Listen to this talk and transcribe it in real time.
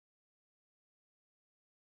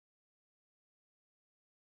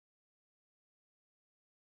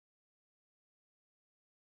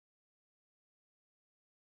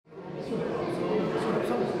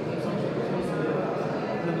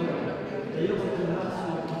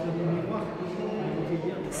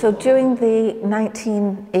So during the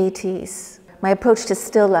 1980s, my approach to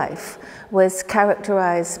still life was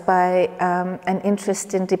characterized by an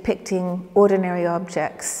interest in depicting ordinary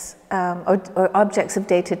objects or objects of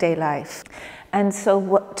day-to-day life. And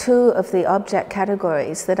so two of the object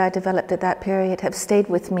categories that I developed at that period have stayed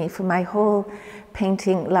with me for my whole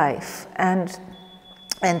painting life. And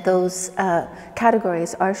those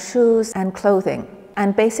categories are shoes and clothing.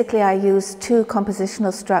 And basically I used two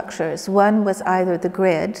compositional structures. One was either the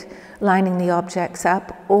grid, lining the objects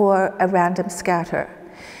up, or a random scatter.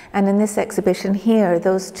 And in this exhibition here,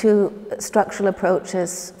 those two structural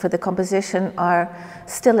approaches for the composition are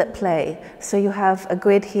still at play. So you have a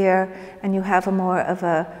grid here, and you have a more of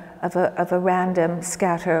a random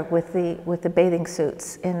scatter with the bathing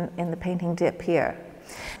suits in the painting dip here.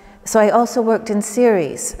 So I also worked in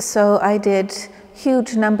series. So I did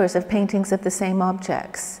huge numbers of paintings of the same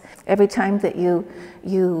objects. Every time that you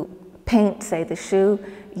paint, say, the shoe,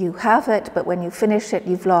 you have it, but when you finish it,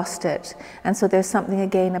 you've lost it. And so there's something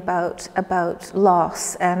again about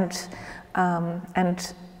loss and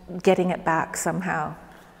getting it back somehow.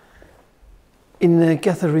 In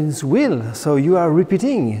Catherine's will, so you are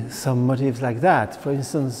repeating some motifs like that. For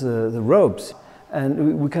instance, the robes,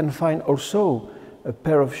 and we can find also a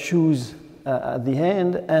pair of shoes at the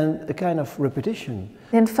end and a kind of repetition.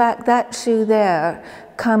 In fact, that shoe there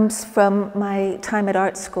comes from my time at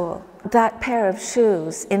art school. That pair of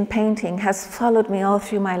shoes in painting has followed me all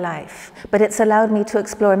through my life, but it's allowed me to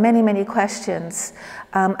explore many, many questions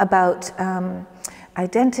about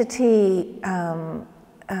identity,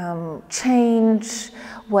 change,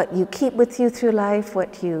 what you keep with you through life,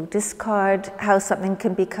 what you discard, how something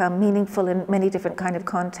can become meaningful in many different kind of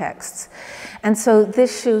contexts. And so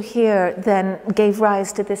this shoe here then gave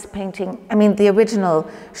rise to this painting. I mean, the original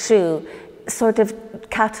shoe sort of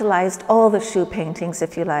catalyzed all the shoe paintings,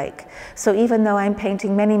 if you like. So even though I'm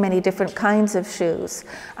painting many, many different kinds of shoes,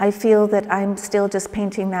 I feel that I'm still just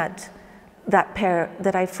painting that pair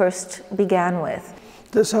that I first began with.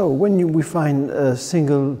 So when we find a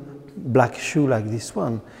single black shoe like this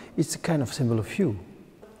one, it's a kind of symbol of you.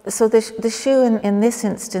 So the shoe in this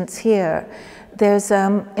instance here, there's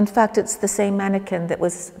in fact it's the same mannequin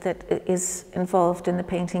that is involved in the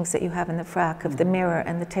paintings that you have in the Frac, of the mirror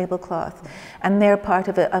and the tablecloth, and they're part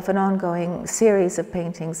of an ongoing series of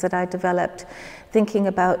paintings that I developed, thinking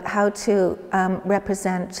about how to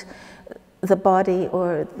represent the body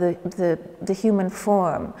or the human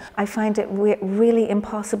form. I find it really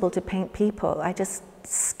impossible to paint people. I just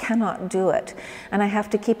cannot do it. And I have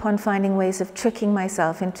to keep on finding ways of tricking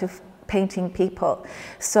myself into painting people.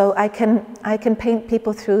 So I can paint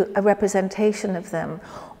people through a representation of them,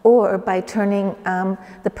 or by turning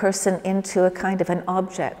the person into a kind of an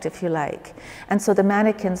object, if you like. And so the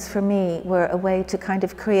mannequins for me were a way to kind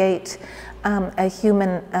of create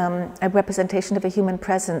a representation of a human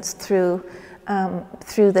presence through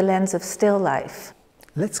the lens of still life.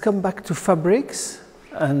 Let's come back to fabrics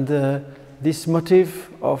and this motif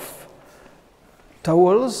of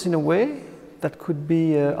towels, in a way, that could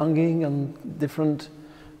be hanging on different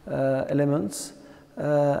elements,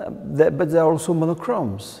 but there are also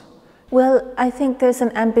monochromes. Well, I think there's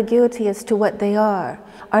an ambiguity as to what they are.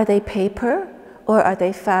 Are they paper, or are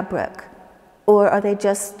they fabric, or are they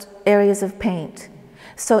just areas of paint?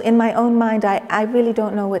 So in my own mind, I really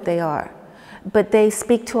don't know what they are, but they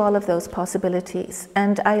speak to all of those possibilities.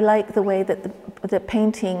 And I like the way that the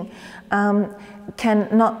painting can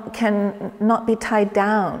not be tied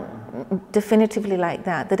down definitively like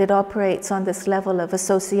that it operates on this level of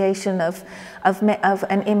association of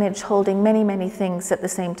an image holding many, many things at the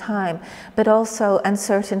same time, but also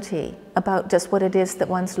uncertainty about just what it is that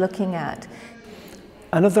one's looking at.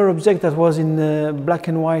 Another object that was in black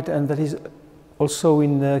and white and that is also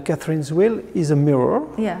in Catherine's will is a mirror.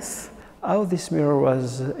 Yes. How this mirror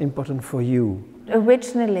was important for you?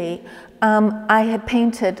 Originally, I had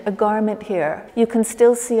painted a garment here. You can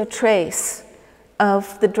still see a trace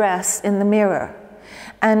of the dress in the mirror.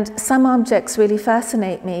 And some objects really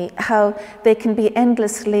fascinate me, how they can be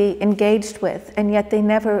endlessly engaged with, and yet they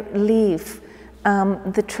never leave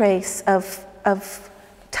the trace of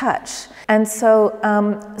touch. And so,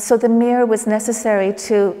 so the mirror was necessary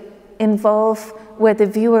to involve where the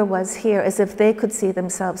viewer was here, as if they could see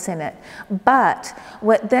themselves in it. But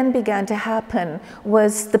what then began to happen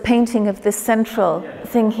was the painting of this central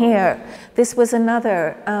thing here. This was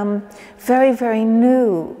another very, very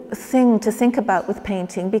new thing to think about with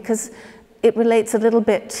painting, because it relates a little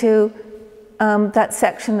bit to that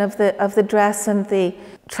section of the dress and the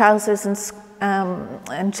trousers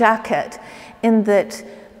and jacket, in that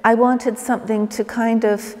I wanted something to kind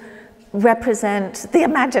of represent the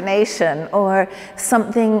imagination, or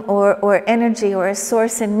something, or energy, or a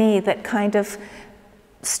source in me that kind of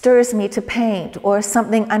stirs me to paint, or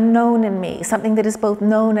something unknown in me, something that is both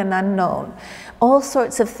known and unknown. All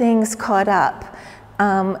sorts of things caught up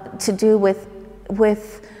to do with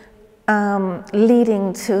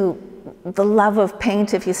leading to the love of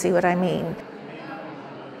paint, if you see what I mean.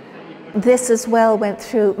 This as well went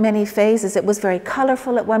through many phases. It was very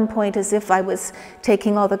colorful at one point, as if I was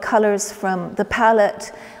taking all the colors from the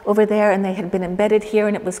palette over there and they had been embedded here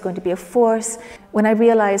and it was going to be a force. When I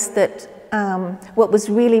realized that what was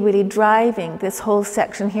really driving this whole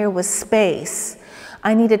section here was space,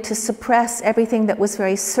 I needed to suppress everything that was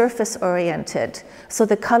very surface oriented, so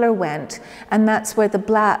the color went, and that's where the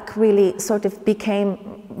black really sort of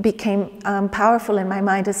became powerful in my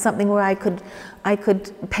mind as something where I could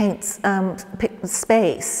paint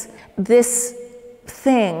space. This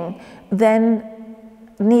thing then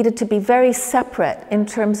needed to be very separate in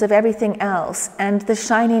terms of everything else, and the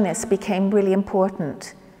shininess became really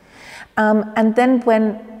important. And then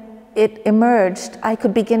when it emerged, I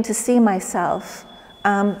could begin to see myself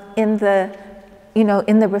in the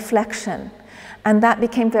reflection. And that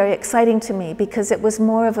became very exciting to me, because it was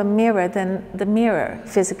more of a mirror than the mirror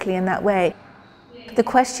physically in that way. The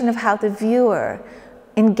question of how the viewer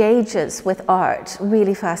engages with art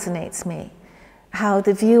really fascinates me. How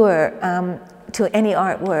the viewer to any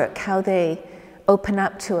artwork, how they open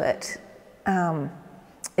up to it,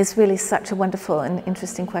 is really such a wonderful and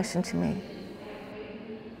interesting question to me.